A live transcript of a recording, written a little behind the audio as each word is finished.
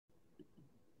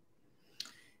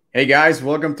Hey guys,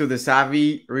 welcome to the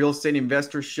Savvy Real Estate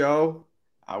Investor Show.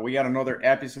 We got another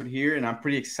episode here, and I'm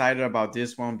pretty excited about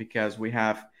this one because we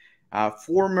have a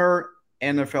former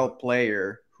NFL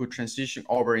player who transitioned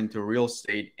over into real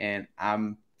estate, and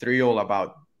I'm thrilled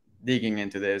about digging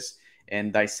into this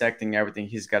and dissecting everything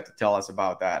he's got to tell us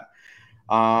about that.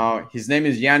 His name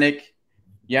is Yannik.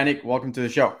 Yannik, welcome to the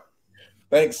show.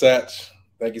 Thanks, Satch.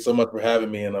 Thank you so much for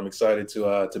having me, and I'm excited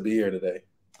to be here today.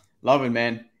 Love it,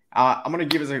 man. I'm going to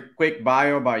give us a quick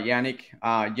bio about Yannik.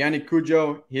 Yannik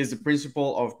Cudjoe, he is the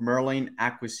principal of Merlin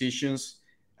Acquisitions.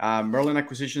 Merlin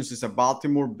Acquisitions is a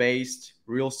Baltimore-based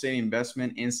real estate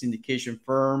investment and syndication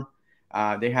firm.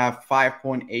 They have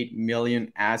 5.8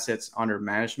 million assets under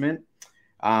management.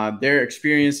 Their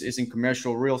experience is in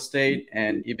commercial real estate,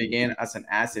 and it began as an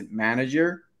asset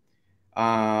manager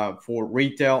for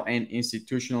retail and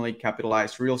institutionally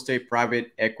capitalized real estate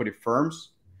private equity firms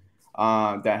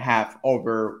that have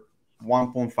over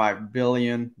 $1.5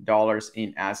 billion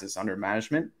in assets under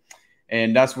management.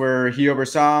 And that's where he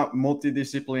oversaw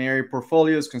multidisciplinary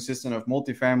portfolios consisting of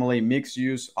multifamily, mixed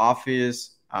use,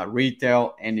 office,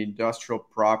 retail, and industrial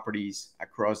properties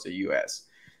across the US.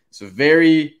 So,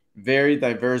 very, very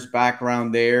diverse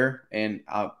background there. And,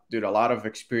 dude, a lot of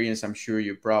experience I'm sure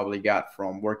you probably got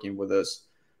from working with us,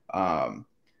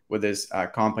 with this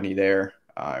company there,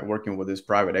 working with these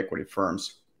private equity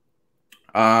firms.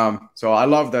 So I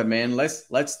love that, man. Let's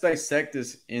dissect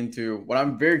this into what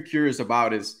I'm very curious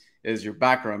about is your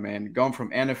background, man. Going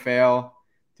from NFL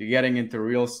to getting into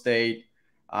real estate.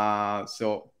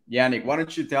 So Yannik, why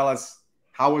don't you tell us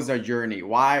how was that journey?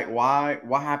 What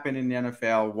happened in the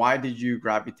NFL? Why did you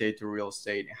gravitate to real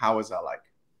estate? How was that like?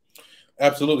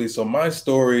 Absolutely. So my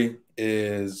story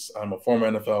is I'm a former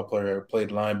NFL player, played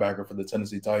linebacker for the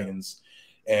Tennessee Titans,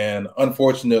 and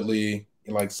unfortunately,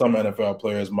 like some NFL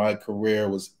players, my career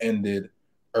was ended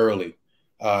early.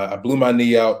 I blew my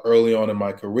knee out early on in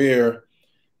my career,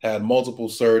 had multiple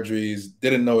surgeries,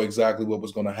 didn't know exactly what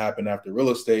was going to happen after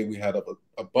real estate. We had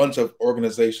a bunch of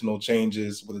organizational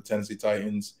changes with the Tennessee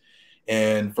Titans.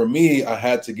 And for me, I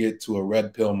had to get to a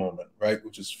red pill moment, right?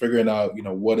 Which is figuring out,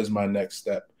 what is my next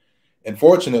step. And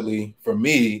fortunately for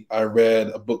me, I read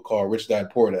a book called Rich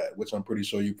Dad Poor Dad, which I'm pretty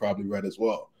sure you probably read as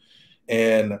well.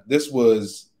 And this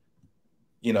was,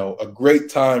 a great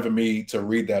time for me to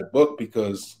read that book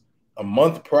because a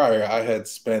month prior, I had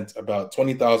spent about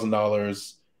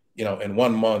 $20,000, in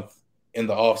 1 month in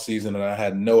the off season, and I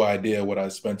had no idea what I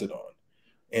spent it on.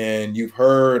 And you've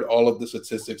heard all of the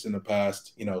statistics in the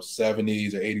past,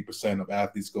 70s or 80% of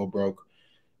athletes go broke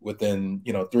within,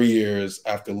 3 years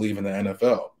after leaving the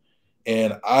NFL.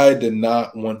 And I did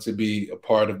not want to be a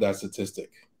part of that statistic.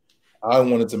 I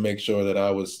wanted to make sure that I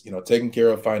was, taken care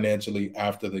of financially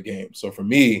after the game. So for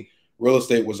me, real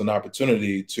estate was an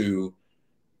opportunity to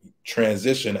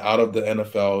transition out of the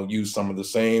NFL, use some of the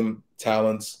same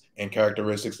talents and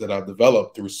characteristics that I've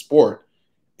developed through sport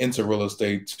into real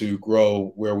estate to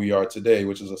grow where we are today,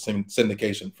 which is a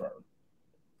syndication firm.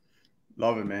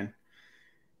 Love it, man.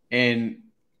 And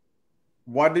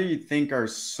what do you think are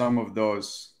some of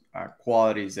those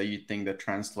qualities that you think that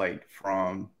translate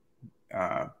from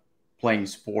uh, playing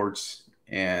sports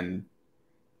and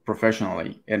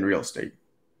professionally in real estate?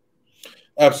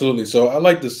 Absolutely. So I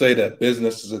like to say that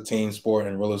business is a team sport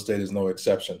and real estate is no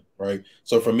exception, right?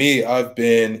 So for me, I've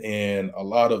been in a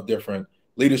lot of different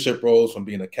leadership roles from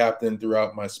being a captain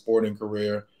throughout my sporting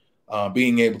career,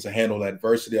 being able to handle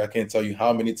adversity. I can't tell you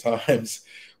how many times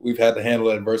we've had to handle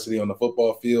adversity on the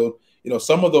football field.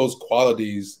 Some of those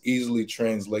qualities easily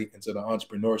translate into the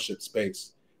entrepreneurship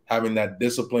space. Having that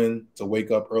discipline to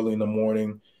wake up early in the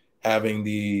morning, having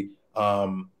the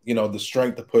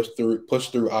strength to push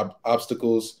through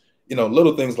obstacles,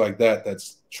 little things like that.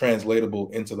 That's translatable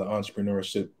into the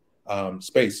entrepreneurship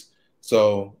space.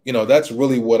 So, that's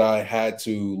really what I had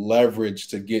to leverage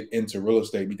to get into real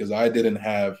estate because I didn't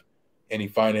have any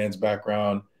finance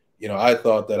background. I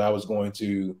thought that I was going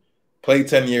to play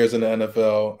 10 years in the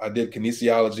NFL. I did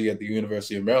kinesiology at the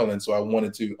University of Maryland. So I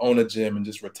wanted to own a gym and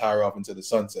just retire off into the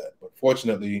sunset. But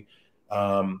fortunately,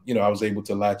 I was able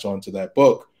to latch on to that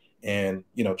book and,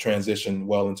 transition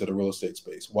well into the real estate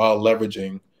space while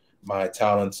leveraging my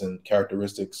talents and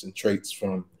characteristics and traits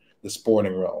from the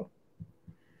sporting realm.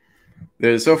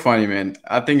 It's so funny, man.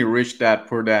 I think Rich Dad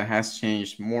Poor Dad has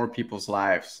changed more people's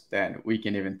lives than we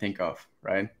can even think of,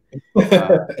 right? That's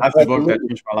the book that Absolutely.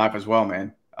 changed my life as well,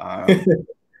 man.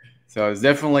 So it's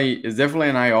definitely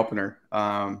an eye opener.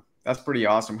 That's pretty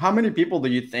awesome. How many people do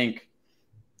you think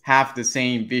have the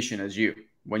same vision as you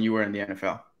when you were in the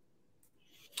NFL?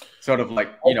 Sort of like,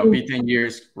 be 10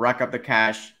 years, rack up the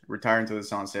cash, retire into the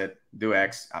sunset, do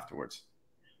X afterwards.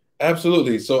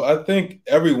 Absolutely. So I think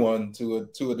everyone to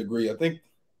a degree, I think,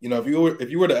 if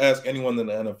you were to ask anyone in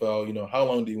the NFL, how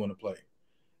long do you want to play?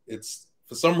 It's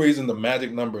for some reason the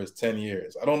magic number is 10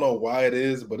 years. I don't know why it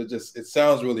is, but it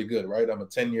sounds really good, right? I'm a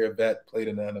 10-year vet, played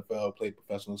in the NFL, played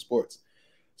professional sports.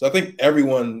 So I think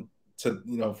everyone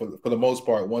for the most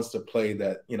part wants to play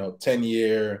that,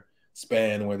 10-year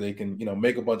span where they can,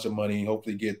 make a bunch of money,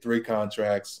 hopefully get 3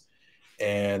 contracts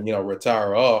and,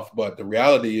 retire off. But the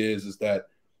reality is that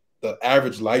the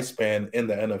average lifespan in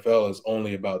the NFL is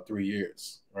only about 3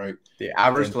 years, right? The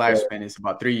average And so lifespan is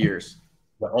about 3 years.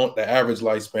 the average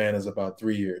lifespan is about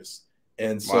 3 years.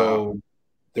 And Wow. so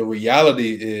the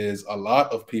reality is a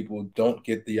lot of people don't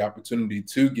get the opportunity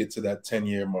to get to that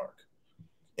 10-year mark.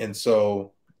 And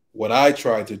so what I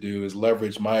try to do is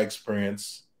leverage my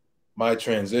experience, my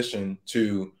transition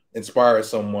to inspire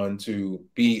someone to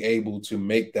be able to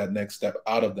make that next step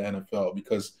out of the NFL.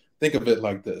 Because think of it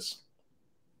like this.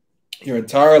 Your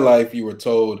entire life, you were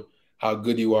told how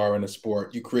good you are in a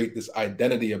sport. You create this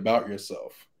identity about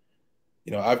yourself.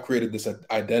 I've created this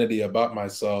identity about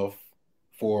myself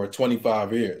for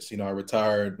 25 years. I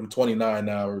retired. I'm 29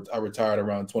 now. I retired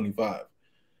around 25.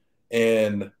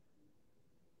 And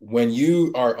when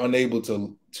you are unable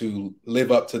to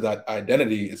live up to that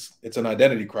identity, it's an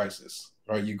identity crisis,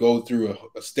 right? You go through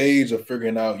a stage of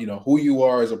figuring out, who you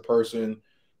are as a person.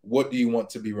 What do you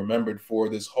want to be remembered for?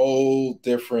 This whole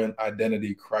different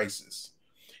identity crisis.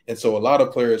 And so a lot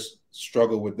of players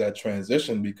struggle with that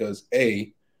transition because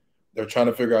they're trying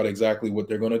to figure out exactly what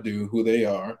they're going to do, who they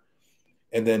are.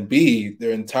 And then B,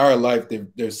 their entire life,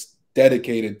 they're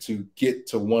dedicated to get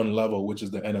to one level, which is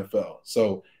the NFL.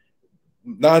 So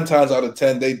 9 times out of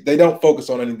 10, they don't focus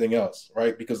on anything else,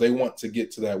 right? Because they want to get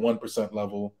to that 1%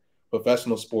 level.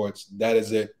 Professional sports, that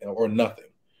is it or nothing.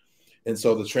 And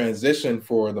so the transition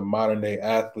for the modern day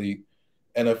athlete,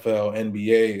 NFL,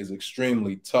 NBA, is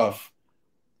extremely tough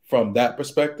from that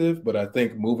perspective. But I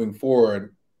think moving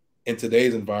forward in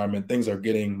today's environment, things are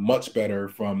getting much better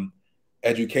from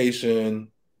education,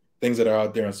 things that are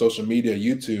out there on social media,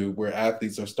 YouTube, where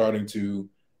athletes are starting to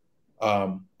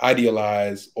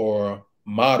idealize or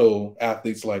model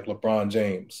athletes like LeBron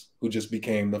James, who just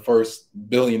became the first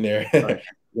billionaire, Right.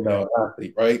 Yeah.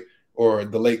 athlete, right? Or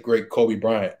the late great Kobe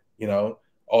Bryant.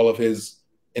 All of his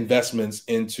investments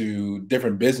into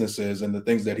different businesses and the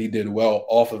things that he did well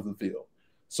off of the field.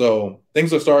 So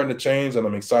things are starting to change, and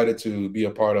I'm excited to be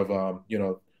a part of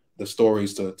the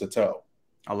stories to tell.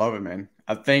 I love it, man.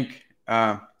 I think,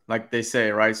 like they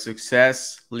say, right?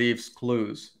 Success leaves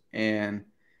clues. And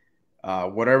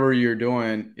whatever you're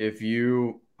doing, if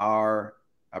you are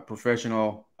a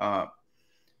professional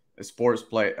sports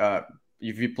play,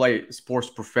 if you play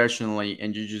sports professionally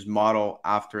and you just model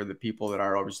after the people that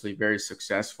are obviously very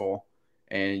successful,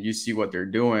 and you see what they're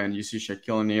doing, you see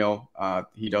Shaquille O'Neal,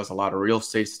 he does a lot of real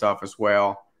estate stuff as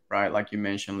well, right? Like you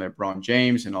mentioned, LeBron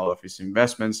James and all of his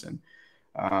investments. And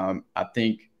I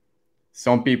think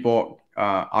some people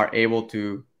are able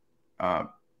to uh,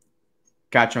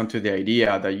 catch on to the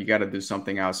idea that you got to do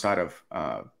something outside of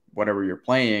whatever you're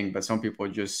playing, but some people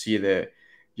just see the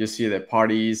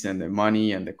parties and the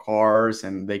money and the cars,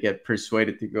 and they get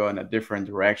persuaded to go in a different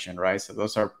direction, right? So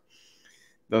those are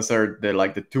the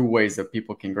like the two ways that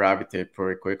people can gravitate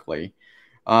pretty quickly.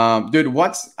 Dude,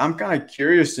 I'm kind of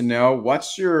curious to know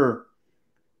what's your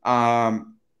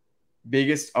um,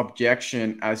 biggest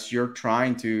objection as you're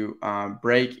trying to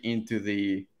break into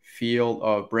the field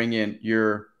of bringing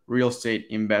your real estate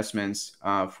investments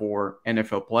for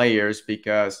NFL players?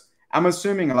 Because I'm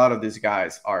assuming a lot of these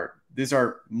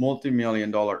are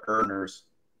multi-million dollar earners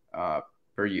uh,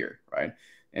 per year, right?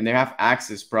 And they have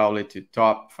access probably to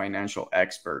top financial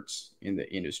experts in the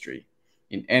industry,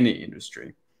 in any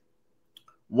industry.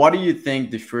 What do you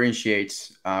think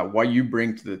differentiates what you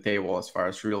bring to the table as far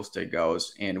as real estate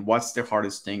goes, and what's the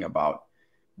hardest thing about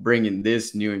bringing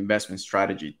this new investment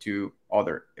strategy to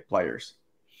other players?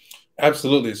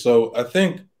 Absolutely. So I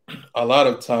think a lot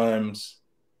of times,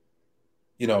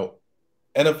 you know,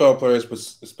 NFL players,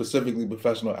 specifically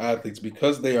professional athletes,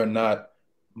 because they are not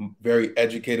very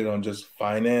educated on just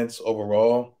finance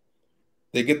overall,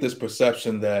 they get this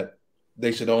perception that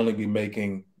they should only be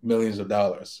making millions of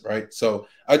dollars, right? So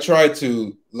I try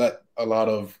to let a lot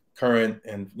of current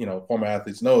and former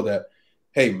athletes know that,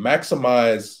 hey,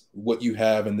 maximize what you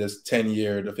have in this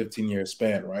 10-year to 15-year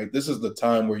span, right? This is the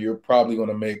time where you're probably going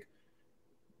to make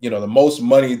the most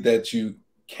money that you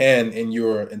can in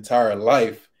your entire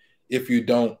life if you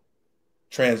don't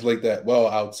translate that well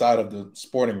outside of the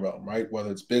sporting realm, right?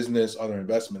 Whether it's business, other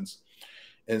investments.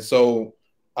 And so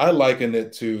I liken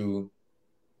it to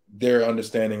their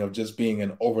understanding of just being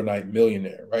an overnight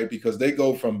millionaire, right? Because they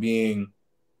go from being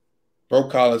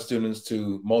broke college students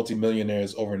to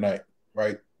multimillionaires overnight,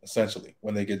 right? Essentially,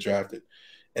 when they get drafted.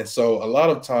 And so a lot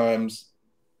of times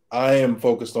I am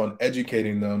focused on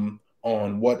educating them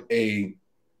on what a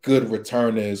good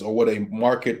return is or what a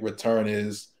market return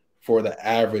is for the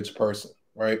average person,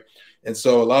 right? And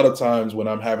so a lot of times when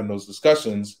I'm having those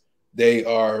discussions, they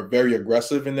are very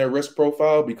aggressive in their risk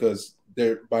profile because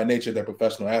they're by nature they're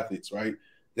professional athletes, right?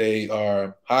 They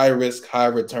are high risk, high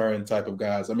return type of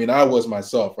guys. I mean, I was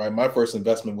myself, right? My first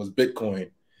investment was Bitcoin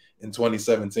in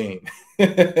 2017,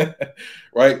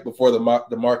 right before the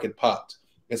market popped.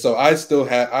 And so I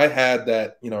had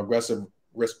that, aggressive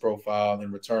risk profile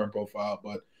and return profile,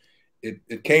 but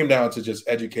it came down to just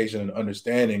education and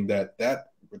understanding that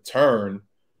that return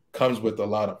comes with a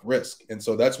lot of risk. And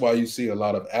so that's why you see a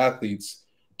lot of athletes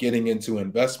getting into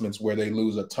investments where they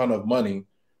lose a ton of money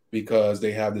because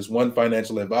they have this one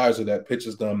financial advisor that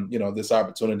pitches them, this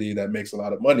opportunity that makes a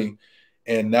lot of money.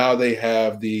 And now they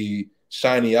have the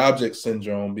shiny object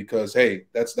syndrome because, hey,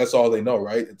 that's all they know,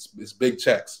 right? It's big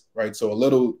checks, right? So a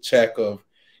little check of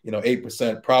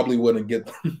 8% probably wouldn't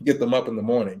get them up in the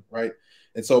morning, right?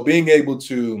 And so being able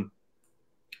to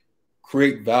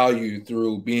create value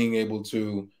through being able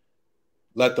to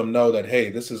let them know that, hey,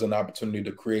 this is an opportunity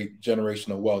to create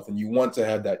generational wealth, and you want to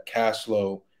have that cash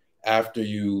flow after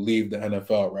you leave the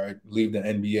NFL, right? Leave the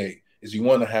NBA, is you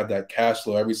want to have that cash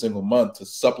flow every single month to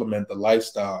supplement the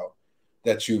lifestyle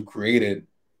that you've created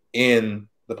in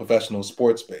the professional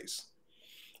sports space.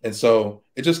 And so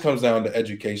it just comes down to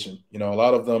education. A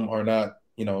lot of them are not,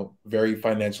 very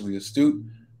financially astute.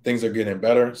 Things are getting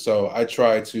better. So I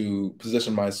try to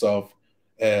position myself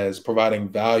as providing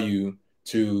value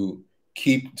to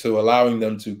allowing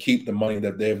them to keep the money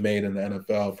that they've made in the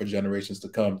NFL for generations to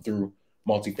come through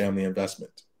multifamily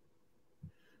investment.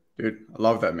 Dude, I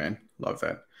love that, man. Love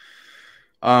that.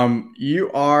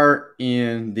 You are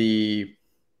in the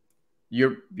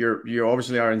you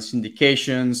obviously are in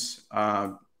syndications,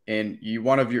 and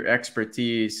one of your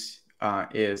expertise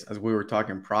is, as we were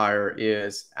talking prior,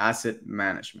 is asset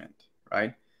management,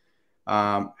 right?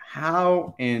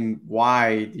 How and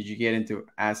why did you get into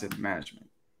asset management?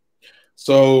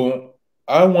 So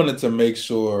I wanted to make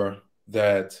sure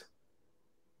that,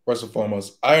 first and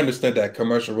foremost, I understood that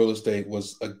commercial real estate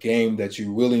was a game that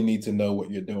you really need to know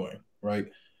what you're doing, right?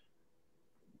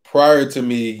 Prior to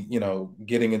me,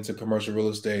 getting into commercial real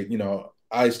estate,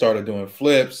 I started doing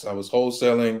flips, I was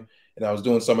wholesaling, and I was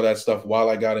doing some of that stuff while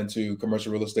I got into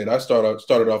commercial real estate. I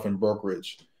started off in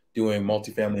brokerage, doing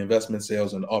multifamily investment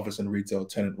sales and office and retail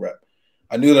tenant rep.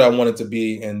 I knew that I wanted to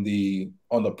be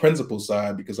on the principal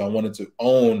side because I wanted to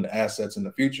own assets in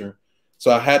the future.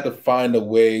 So I had to find a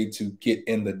way to get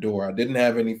in the door. I didn't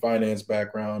have any finance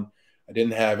background. I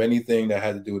didn't have anything that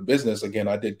had to do with business. Again,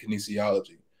 I did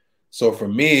kinesiology. So for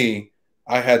me,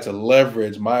 I had to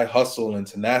leverage my hustle and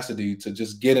tenacity to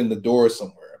just get in the door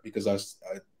somewhere because I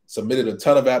submitted a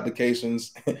ton of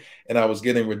applications and I was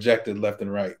getting rejected left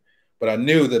and right. But I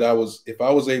knew that if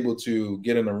I was able to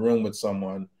get in a room with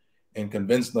someone and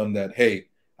convince them that, hey,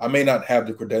 I may not have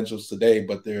the credentials today,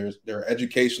 but there are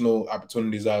educational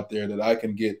opportunities out there that I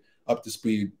can get up to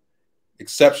speed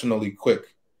exceptionally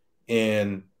quick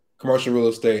in commercial real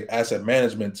estate asset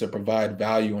management to provide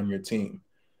value on your team.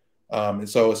 And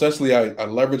so essentially, I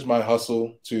leveraged my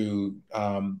hustle to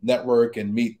network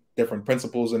and meet different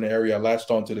principals in the area. I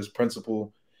latched onto this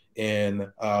principal in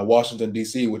Washington,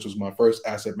 D.C., which was my first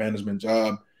asset management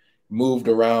job. Moved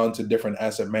around to different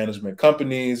asset management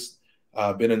companies.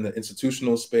 Been in the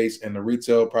institutional space and the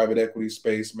retail private equity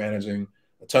space, managing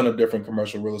a ton of different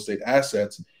commercial real estate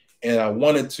assets. And I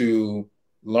wanted to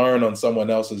learn on someone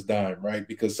else's dime, right?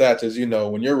 Because Satch, as you know,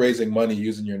 when you're raising money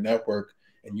using your network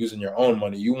and using your own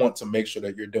money, you want to make sure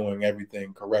that you're doing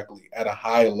everything correctly at a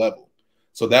high level.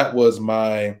 So that was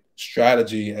my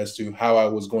strategy as to how I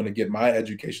was going to get my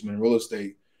education in real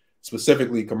estate,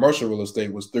 specifically commercial real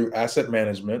estate, was through asset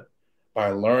management, by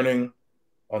learning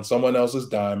on someone else's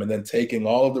dime and then taking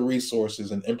all of the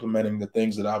resources and implementing the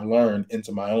things that I've learned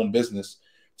into my own business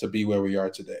to be where we are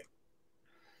today.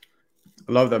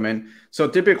 I love that, man. So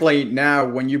typically now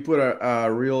when you put a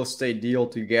real estate deal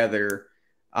together,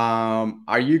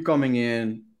 are you coming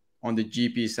in on the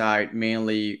GP side,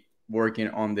 mainly working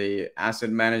on the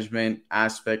asset management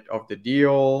aspect of the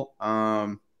deal?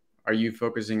 Are you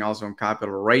focusing also on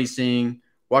capital raising?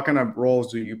 What kind of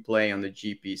roles do you play on the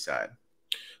GP side?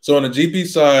 So on the GP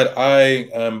side, I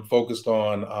am focused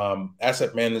on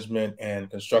asset management and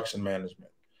construction management.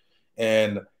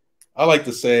 And I like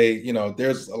to say,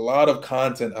 there's a lot of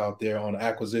content out there on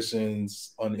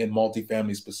acquisitions in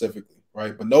multifamily specifically.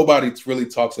 right? But nobody really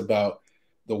talks about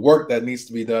the work that needs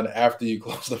to be done after you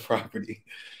close the property,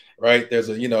 right? There's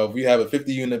a, if you have a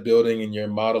 50-unit building and you're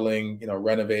modeling,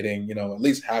 renovating, at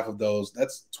least half of those,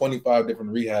 that's 25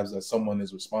 different rehabs that someone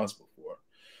is responsible for,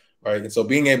 right? And so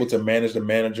being able to manage the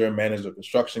manager, manage the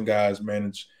construction guys,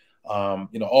 manage,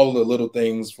 all of the little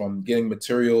things from getting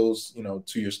materials,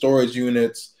 to your storage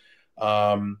units,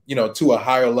 to a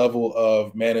higher level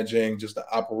of managing just the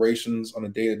operations on a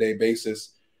day-to-day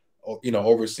basis,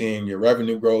 overseeing your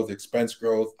revenue growth, expense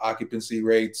growth, occupancy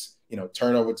rates,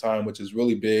 turnover time, which is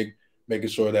really big, making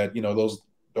sure that, those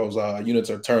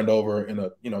units are turned over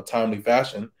in a, timely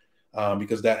fashion,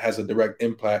 because that has a direct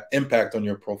impact on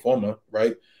your pro forma,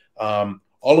 right? All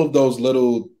of those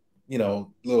little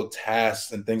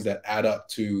tasks and things that add up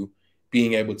to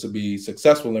being able to be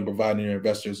successful in providing your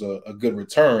investors a good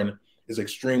return is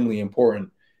extremely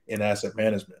important in asset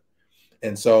management.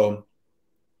 And so,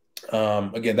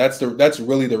 again, that's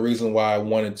really the reason why I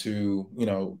wanted to,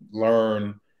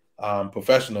 learn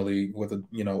professionally with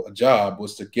a job,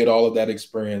 was to get all of that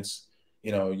experience,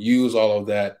 use all of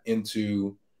that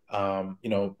into,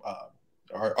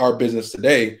 our business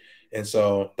today. And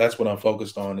so that's what I'm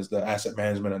focused on, is the asset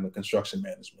management and the construction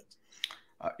management.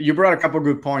 You brought a couple of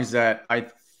good points that a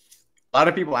lot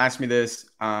of people ask me this,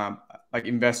 like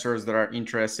investors that are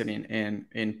interested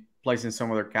in placing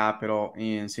some of their capital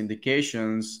in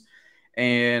syndications,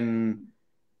 and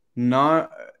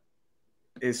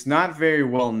it's not very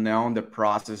well known, the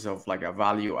process of like a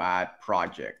value add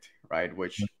project, right?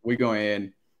 Which we go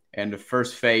in, and the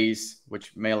first phase,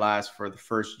 which may last for the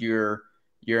first year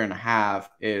and a half,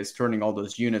 is turning all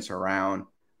those units around.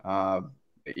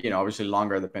 Obviously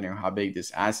longer depending on how big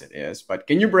this asset is. But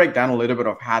can you break down a little bit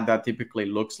of how that typically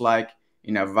looks like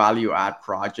in a value add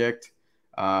project?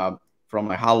 From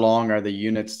like, how long are the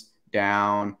units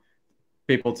down?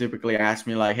 People typically ask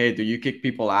me like, hey, do you kick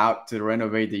people out to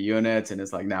renovate the units? And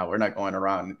it's like, no, we're not going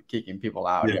around kicking people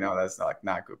out. Yeah. That's like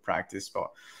not good practice.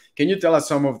 But can you tell us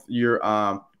some of your,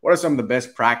 what are some of the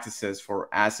best practices for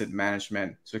asset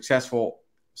management,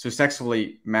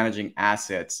 successfully managing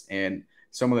assets, and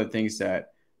some of the things that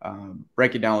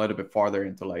break it down a little bit farther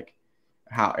into like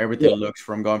how everything looks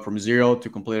from going from zero to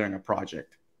completing a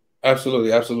project?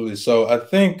 Absolutely. Absolutely. So I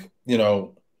think,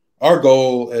 our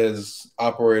goal as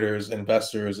operators,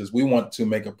 investors, is we want to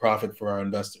make a profit for our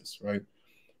investors, right?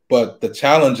 But the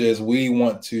challenge is we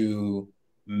want to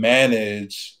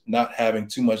manage not having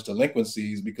too much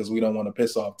delinquencies, because we don't want to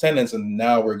piss off tenants. And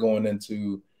now we're going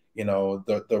into,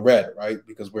 the red, right?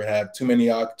 Because we have too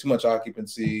much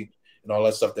occupancy and all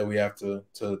that stuff that we have to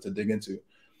dig into.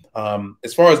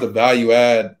 As far as the value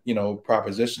add,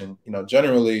 proposition,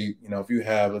 generally, if you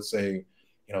have, let's say,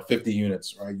 50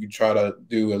 units, right, you try to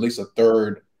do at least a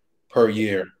third per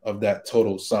year of that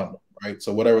total sum, right?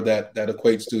 So whatever that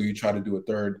equates to, you try to do a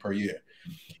third per year.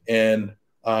 And,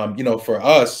 for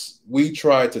us, we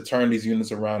try to turn these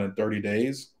units around in 30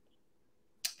 days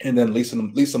and then lease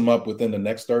them up within the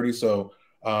next 30. So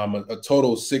a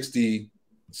total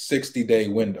 60-day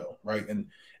window, right? And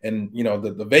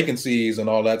the vacancies and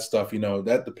all that stuff,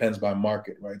 that depends by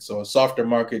market, right? So a softer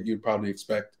market, you'd probably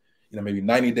expect, maybe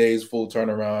 90 days full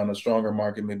turnaround. A stronger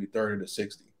market, maybe 30 to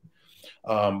 60.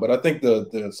 But I think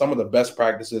some of the best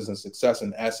practices and success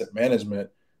in asset management,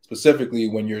 specifically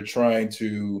when you're trying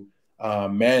to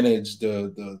manage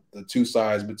the two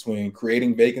sides between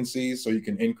creating vacancies so you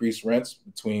can increase rents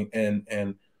between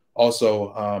and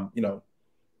also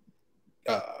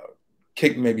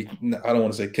maybe I don't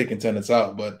want to say kicking tenants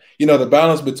out, but the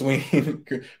balance between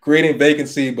creating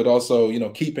vacancy but also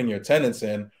keeping your tenants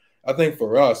in. I think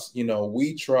for us,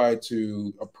 we try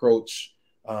to approach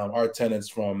our tenants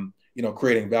from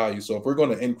creating value. So if we're going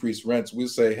to increase rents, we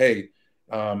say, hey,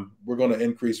 we're going to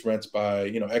increase rents by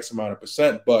X amount of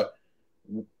percent, but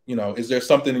is there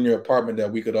something in your apartment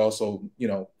that we could also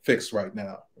fix right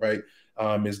now, right?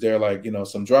 Is there like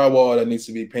some drywall that needs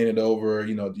to be painted over?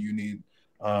 Do you need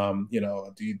do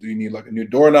you need like a new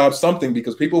doorknob, something?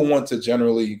 Because people want to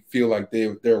generally feel like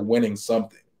they're winning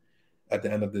something at the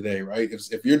end of the day, right?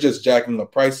 If you're just jacking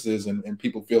up prices and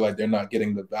people feel like they're not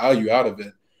getting the value out of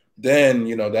it, then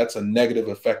that's a negative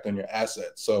effect on your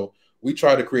assets. So we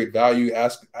try to create value,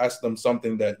 ask them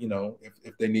something that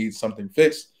if they need something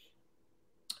fixed,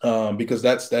 because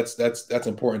that's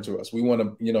important to us. We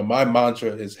want to, my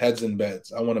mantra is heads in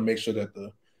beds. I want to make sure that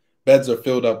the beds are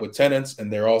filled up with tenants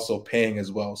and they're also paying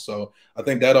as well. So I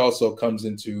think that also comes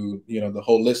into the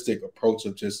holistic approach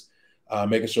of just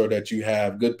making sure that you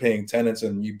have good paying tenants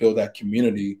and you build that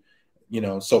community,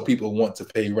 so people want to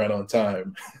pay rent on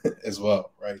time as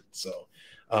well, right? So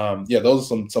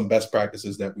those are some best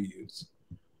practices that we use.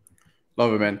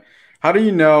 Love it, man. How do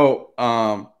you know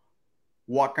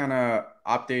what kind of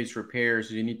updates,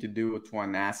 repairs you need to do to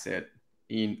an asset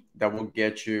in that will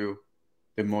get you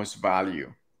the most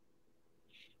value?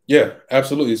 Yeah,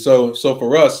 absolutely. So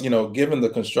for us, given the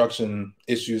construction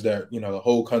issues that, the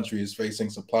whole country is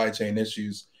facing, supply chain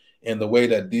issues, and the way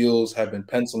that deals have been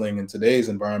penciling in today's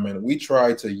environment, we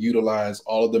try to utilize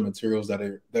all of the materials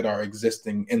that are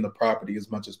existing in the property as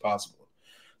much as possible.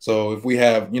 So if we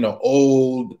have,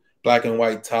 old black and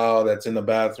white tile that's in the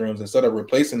bathrooms, instead of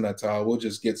replacing that tile, we'll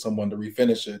just get someone to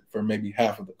refinish it for maybe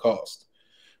half of the cost,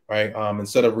 right?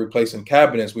 Instead of replacing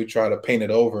cabinets, we try to paint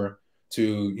it over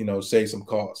to, save some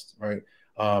cost, right?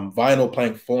 Vinyl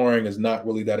plank flooring is not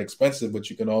really that expensive, but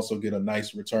you can also get a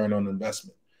nice return on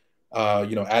investment.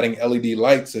 Adding LED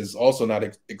lights is also not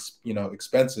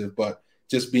expensive, but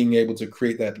just being able to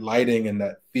create that lighting and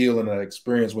that feel and that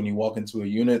experience when you walk into a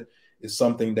unit is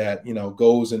something that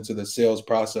goes into the sales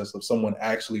process of someone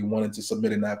actually wanting to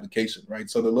submit an application, right?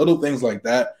 So the little things like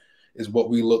that is what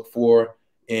we look for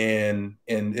in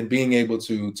being able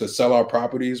to sell our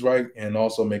properties, right, and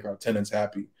also make our tenants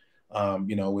happy,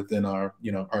 within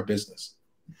our business.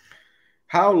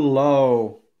 How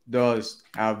low does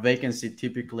a vacancy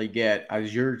typically get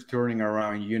as you're turning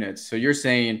around units? So you're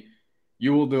saying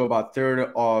you will do about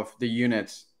third of the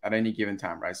units at any given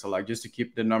time, right? So like just to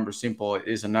keep the number simple, it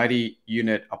is a 90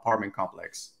 unit apartment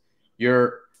complex.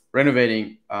 You're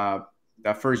renovating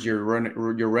that first year,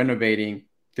 you're renovating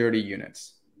 30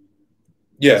 units.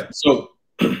 Yeah. So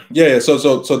yeah.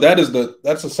 So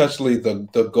that's essentially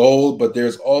the goal. But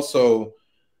there's also,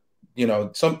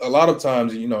 a lot of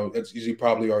times, as you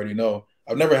probably already know,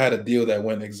 I've never had a deal that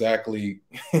went exactly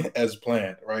as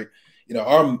planned, right?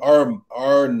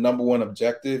 Our number one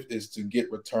objective is to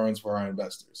get returns for our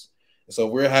investors. And so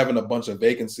we're having a bunch of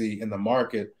vacancy in the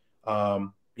market,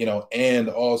 and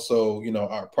also,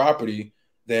 our property,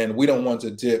 then we don't want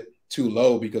to dip too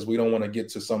low because we don't want to get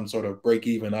to some sort of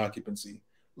break-even occupancy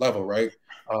level, right?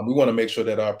 We want to make sure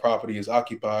that our property is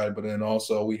occupied, but then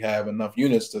also we have enough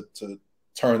units to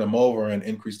turn them over and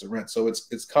increase the rent. So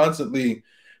it's constantly,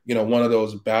 one of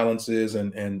those balances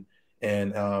and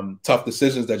tough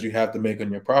decisions that you have to make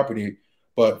on your property.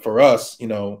 But for us,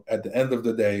 at the end of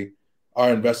the day,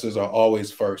 our investors are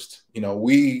always first.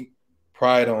 We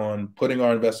pride on putting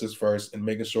our investors first and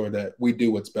making sure that we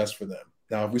do what's best for them.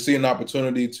 Now, if we see an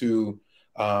opportunity to,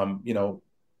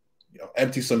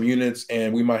 empty some units,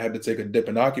 and we might have to take a dip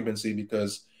in occupancy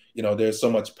because there's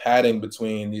so much padding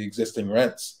between the existing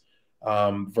rents,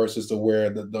 versus where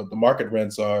the market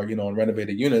rents are, on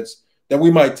renovated units, then we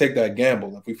might take that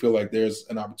gamble if we feel like there's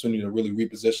an opportunity to really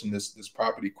reposition this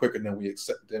property quicker than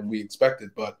we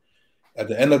expected. But at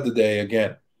the end of the day,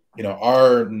 again,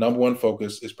 our number one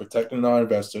focus is protecting our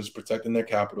investors, protecting their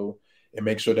capital, and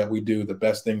make sure that we do the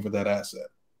best thing for that asset.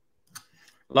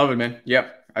 Love it, man.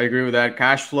 Yep, I agree with that.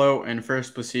 Cash flow in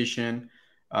first position.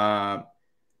 I'll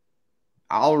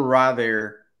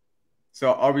rather. So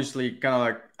obviously, kind of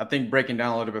like I think breaking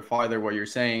down a little bit farther, what you're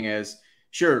saying is,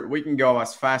 sure, we can go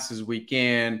as fast as we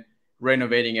can,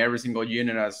 renovating every single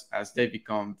unit as they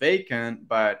become vacant,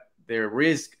 but the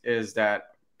risk is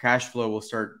that cash flow will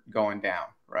start going down,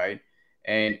 right?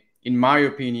 And in my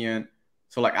opinion,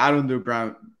 so like I don't do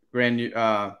ground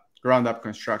up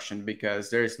construction because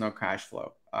there is no cash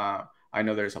flow. I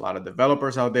know there's a lot of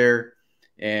developers out there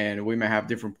and we may have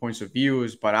different points of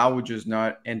views, but I would just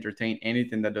not entertain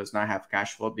anything that does not have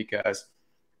cash flow because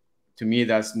to me,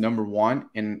 that's number one.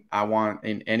 And I want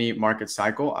in any market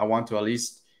cycle, I want to at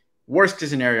least worst case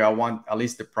scenario, I want at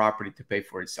least the property to pay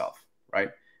for itself, right?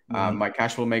 Mm-hmm. My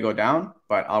cash flow may go down,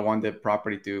 but I want the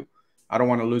property to, I don't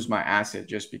want to lose my asset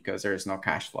just because there is no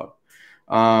cash flow.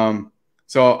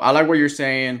 So I like what you're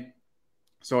saying.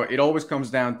 So it always comes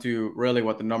down to really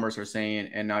what the numbers are saying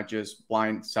and not just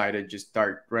blindsided, just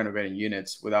start renovating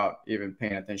units without even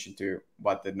paying attention to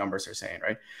what the numbers are saying,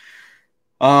 right?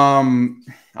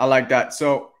 I like that.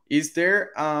 So is there,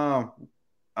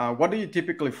 what do you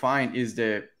typically find is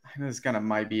I know this kind of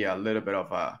might be a little bit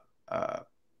of a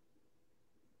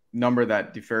number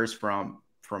that differs from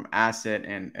asset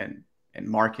and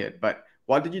market, but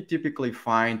what do you typically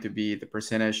find to be the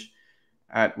percentage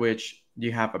at which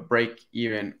you have a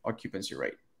break-even occupancy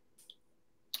rate?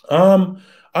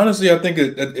 Honestly, I think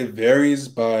it varies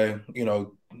by,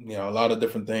 a lot of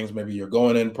different things. Maybe your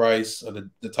going in price or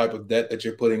the type of debt that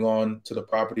you're putting on to the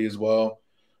property as well.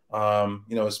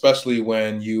 Especially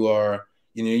when you are,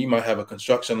 you might have a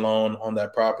construction loan on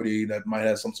that property that might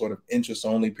have some sort of interest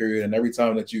only period. And every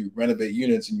time that you renovate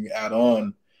units and you add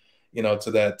on,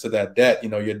 to that debt,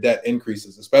 your debt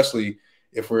increases, especially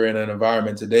if we're in an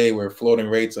environment today where floating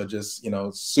rates are just,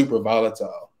 super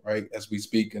volatile, right, as we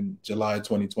speak in July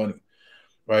 2020,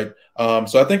 right?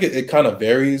 So I think it kind of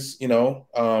varies,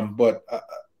 but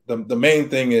the main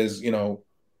thing is,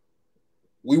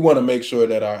 we want to make sure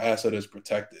that our asset is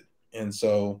protected. And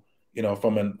so,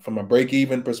 from a break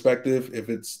even perspective, if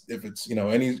it's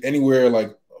anywhere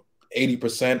like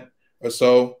 80% or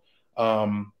so,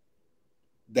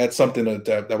 that's something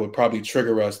that would probably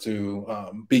trigger us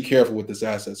to be careful with this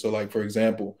asset. So, like for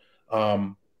example,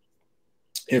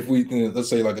 if we let's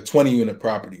say like a 20 unit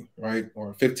property, right,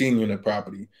 or a 15 unit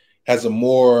property has is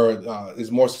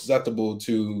more susceptible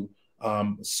to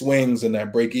swings in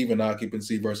that break even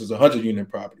occupancy versus a 100 unit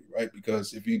property, right?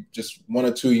 Because if you just 1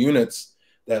 or 2 units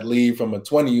that leave from a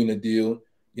 20 unit deal,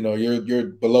 you're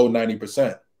below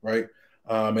 90%, right?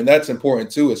 And that's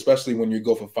important too, especially when you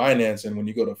go for finance and when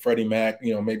you go to Freddie Mac,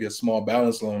 maybe a small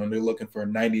balance loan and they're looking for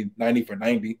 90 for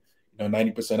 90,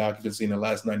 90% occupancy in the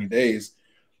last 90 days.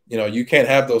 You can't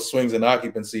have those swings in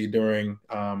occupancy during,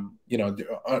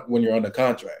 when you're under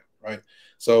contract, right?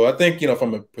 So I think,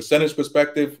 from a percentage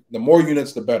perspective, the more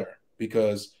units, the better,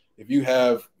 because if you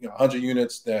have 100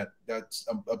 units, that's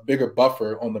a bigger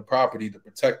buffer on the property to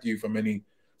protect you from any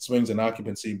swings in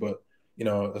occupancy. But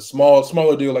a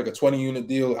smaller deal like a 20-unit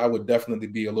deal, I would definitely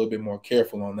be a little bit more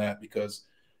careful on that, because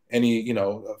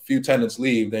a few tenants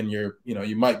leave, then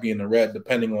you might be in the red,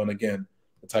 depending on, again,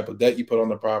 the type of debt you put on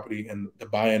the property and the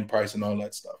buy-in price and all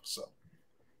that stuff. So,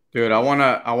 dude, I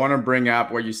wanna bring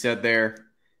up what you said there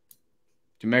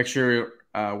to make sure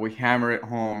we hammer it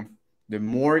home. The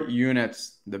more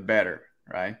units, the better,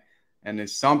 right? And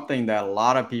it's something that a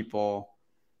lot of people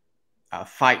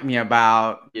fight me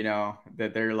about,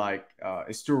 that they're like,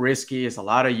 it's too risky, it's a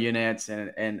lot of units,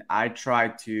 and I try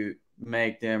to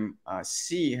make them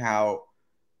see how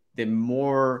the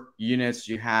more units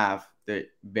you have, the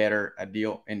better a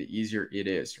deal and the easier it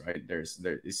is, right?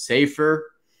 It's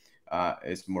safer,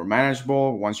 it's more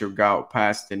manageable. Once you go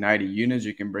past the 90 units,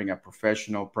 you can bring a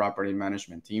professional property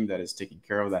management team that is taking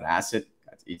care of that asset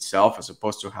itself, as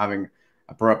opposed to having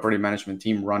a property management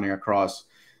team running across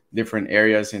different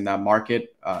areas in that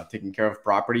market, taking care of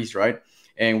properties, right?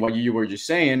 And what you were just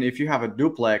saying, if you have a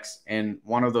duplex and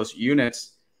one of those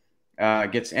units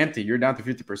gets empty, you're down to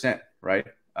 50%, right?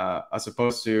 As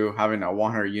opposed to having a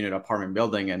 100 unit apartment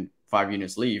building and 5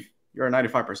 units leave, you're at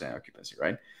 95% occupancy,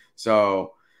 right?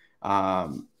 So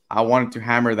I wanted to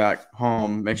hammer that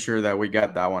home, make sure that we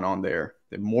got that one on there.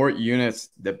 The more units,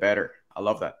 the better. I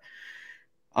love that.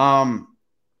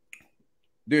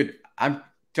 Dude,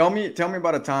 tell me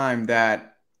about a time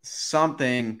that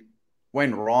something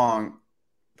went wrong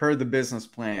per the business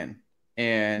plan,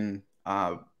 and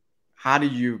how do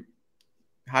you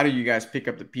guys pick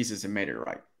up the pieces and made it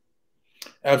right?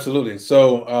 absolutely.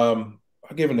 So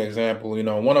I'll give an example.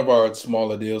 One of our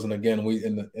smaller deals, and again, we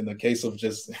in the case of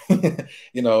just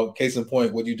case in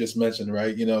point, what you just mentioned,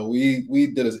 right? We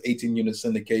did an 18-unit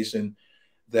syndication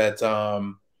that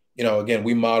again,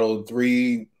 we modeled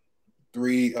a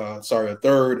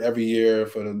third every year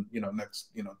for the next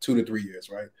 2 to 3 years,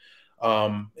 right?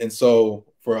 And so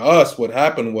for us, what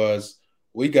happened was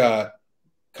we got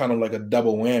kind of like a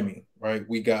double whammy, right?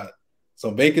 We got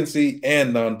some vacancy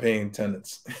and non-paying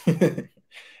tenants.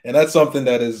 And that's something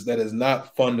that is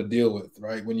not fun to deal with,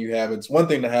 right? When it's one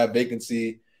thing to have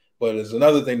vacancy, but it's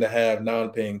another thing to have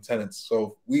non-paying tenants.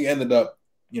 So we ended up,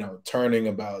 turning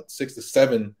about 6 to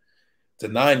 7 to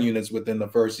 9 units within the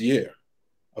first year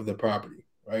of the property,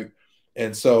 right?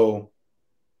 And so,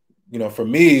 for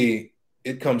me,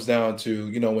 it comes down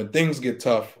to, when things get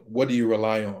tough, what do you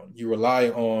rely on? You rely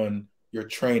on your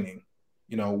training,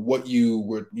 what you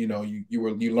were,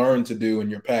 you learned to do in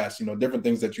your past, different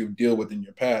things that you deal with in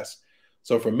your past.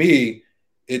 So for me,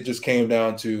 it just came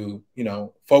down to,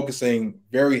 focusing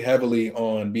very heavily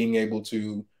on being able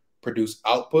to produce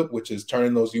output, which is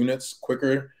turning those units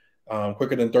quicker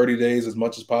than 30 days as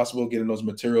much as possible, getting those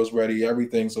materials ready,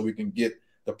 everything, so we can get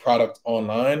the product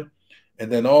online.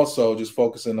 And then also just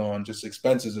focusing on just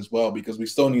expenses as well, because we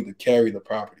still need to carry the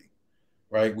property,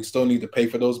 right? We still need to pay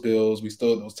for those bills.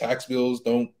 Those tax bills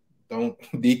don't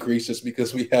decrease just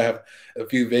because we have a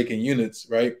few vacant units,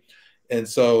 right? And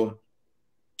so,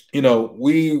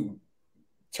 we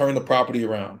turn the property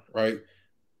around, right?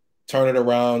 Turn it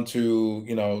around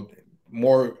to,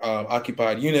 more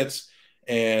occupied units,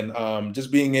 and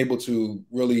just being able to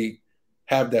really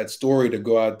have that story to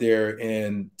go out there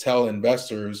and tell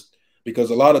investors,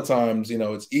 because a lot of times,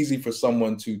 it's easy for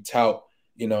someone to tout,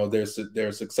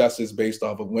 their successes based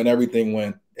off of when everything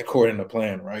went according to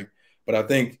plan, right? But I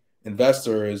think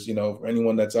investors, for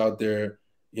anyone that's out there,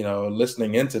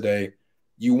 listening in today,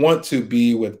 you want to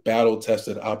be with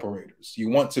battle-tested operators. You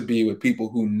want to be with people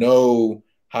who know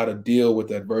how to deal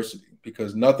with adversity,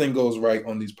 because nothing goes right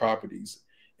on these properties.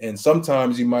 And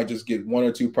sometimes you might just get one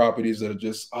or two properties that are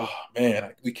just, oh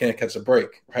man, we can't catch a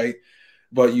break, right?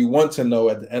 But you want to know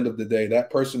at the end of the day,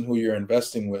 that person who you're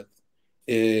investing with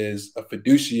is a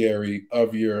fiduciary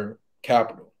of your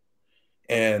capital.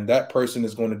 And that person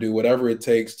is going to do whatever it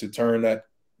takes to turn that,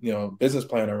 business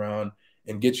plan around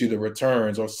and get you the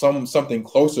returns, or something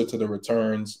closer to the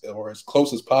returns, or as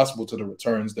close as possible to the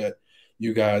returns that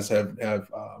you guys have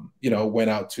went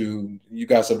out to, you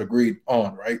guys have agreed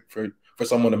on, right? For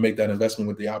someone to make that investment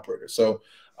with the operator. So,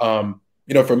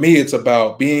 for me, it's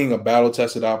about being a battle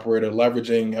tested operator,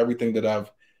 leveraging everything that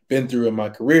I've been through in my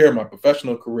career, my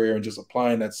professional career, and just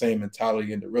applying that same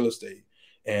mentality into real estate.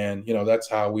 And, that's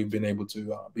how we've been able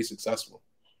to be successful.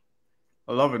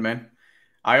 I love it, man.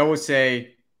 I always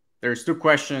say there's two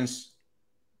questions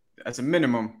as a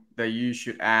minimum that you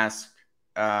should ask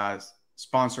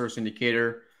sponsor or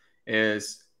syndicator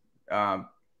is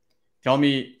tell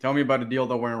me about the deal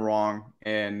that went wrong,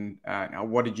 and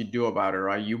what did you do about it,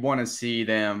 right? You want to see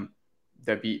them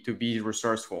to be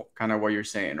resourceful, kind of what you're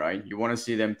saying, right? You want to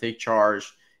see them take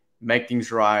charge, make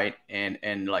things right,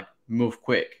 and like move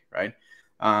quick, right?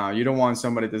 You don't want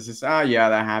somebody that says, yeah,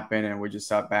 that happened, and we just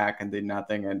sat back and did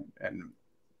nothing, and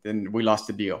then we lost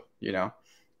the deal.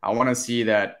 I want to see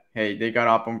that, hey, they got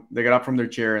up from their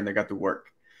chair and they got to work.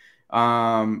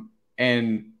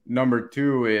 And number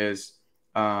two is,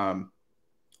 I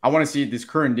want to see this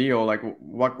current deal, like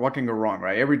what can go wrong,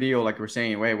 right? Every deal, like we're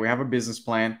saying, wait, we have a business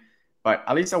plan, but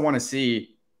at least I want to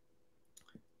see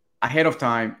ahead of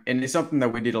time. And it's something that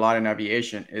we did a lot in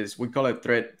aviation, is we call it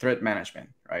threat management,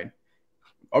 right?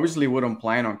 Obviously, we don't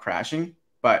plan on crashing,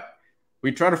 but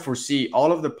we try to foresee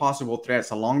all of the possible threats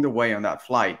along the way on that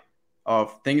flight,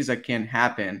 of things that can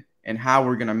happen and how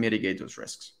we're going to mitigate those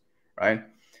risks, right?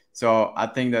 So I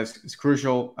think it's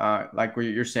crucial. Like what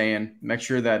you're saying, make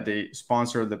sure that the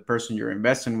sponsor, the person you're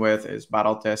investing with, is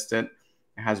battle tested,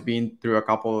 has been through a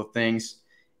couple of things,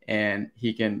 and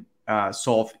he can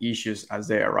solve issues as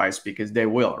they arise, because they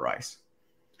will arise.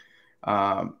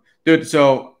 Dude,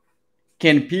 so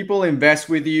can people invest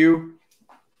with you,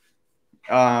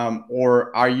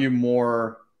 or are you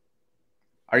more?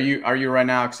 Are you right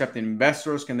now accepting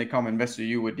investors? Can they come invest with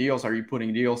you with deals? Are you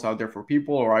putting deals out there for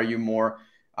people, or are you more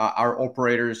our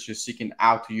operators just seeking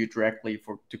out to you directly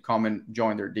to come and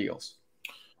join their deals?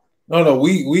 No,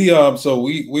 we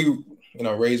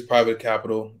raise private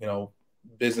capital,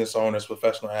 business owners,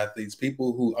 professional athletes,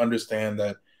 people who understand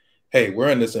that, hey, we're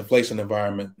in this inflation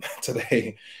environment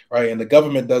today, right? And the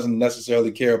government doesn't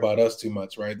necessarily care about us too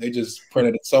much, right? They just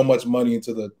printed so much money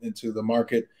into the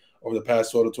market over the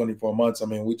past 12 to 24 months. I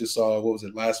mean, we just saw, what was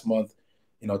it, last month?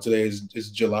 Today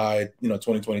is July,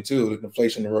 2022. The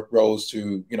inflation rose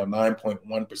to,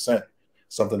 9.1%,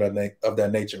 something of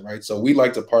that nature, right? So we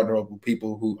like to partner up with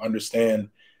people who understand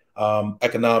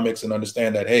economics and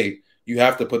understand that, hey, you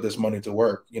have to put this money to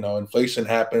work. Inflation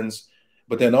happens,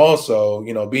 but then also,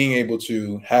 being able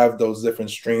to have those different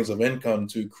streams of income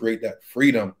to create that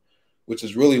freedom, which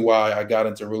is really why I got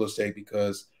into real estate,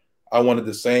 because I wanted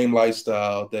the same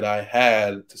lifestyle that I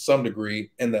had to some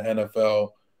degree in the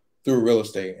NFL through real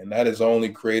estate. And that is only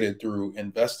created through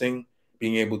investing,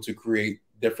 being able to create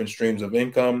different streams of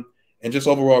income, and just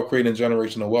overall creating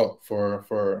generational wealth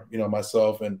for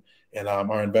myself and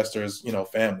our investors,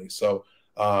 family. So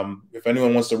if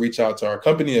anyone wants to reach out to our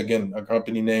company, again, our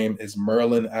company name is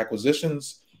Merlin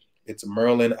Acquisitions. It's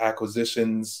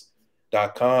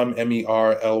merlinacquisitions.com,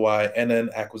 MERLYNN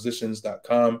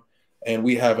acquisitions.com. And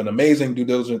we have an amazing due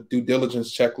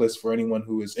diligence checklist for anyone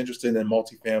who is interested in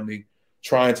multifamily,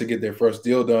 trying to get their first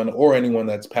deal done, or anyone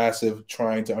that's passive,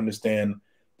 trying to understand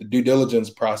the due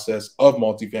diligence process of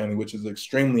multifamily, which is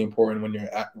extremely important when you're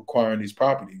acquiring these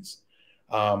properties.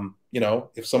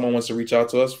 If someone wants to reach out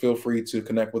to us, feel free to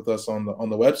connect with us on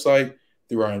the website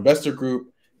through our investor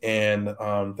group. And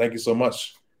thank you so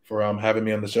much for having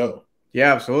me on the show.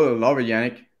 Yeah, absolutely. Love it,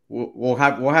 Yannik. We'll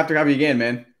have to have you again,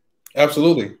 man.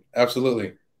 Absolutely.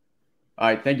 Absolutely. All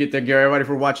right. Thank you. Thank you, everybody,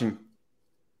 for watching.